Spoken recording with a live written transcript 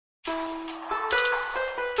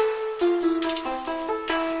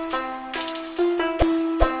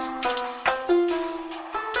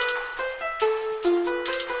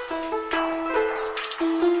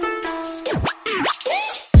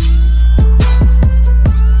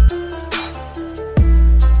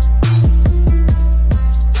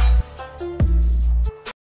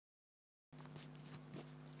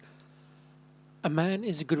A man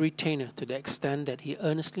is a good retainer to the extent that he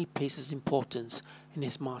earnestly places importance in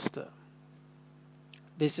his master.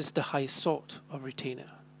 This is the highest sort of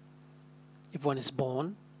retainer. If one is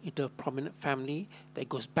born into a prominent family that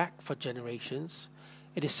goes back for generations,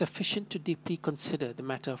 it is sufficient to deeply consider the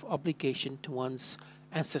matter of obligation to one's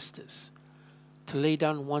ancestors, to lay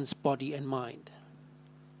down one's body and mind,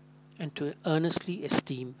 and to earnestly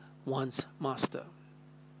esteem one's master.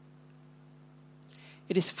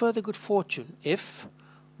 It is further good fortune if,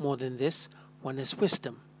 more than this, one has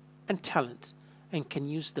wisdom and talent and can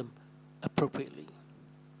use them appropriately.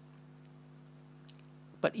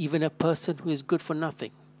 But even a person who is good for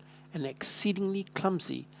nothing and exceedingly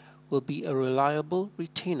clumsy will be a reliable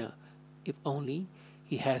retainer if only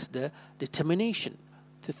he has the determination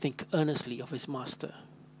to think earnestly of his master.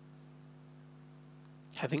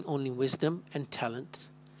 Having only wisdom and talent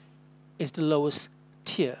is the lowest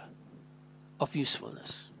tier of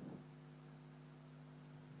usefulness.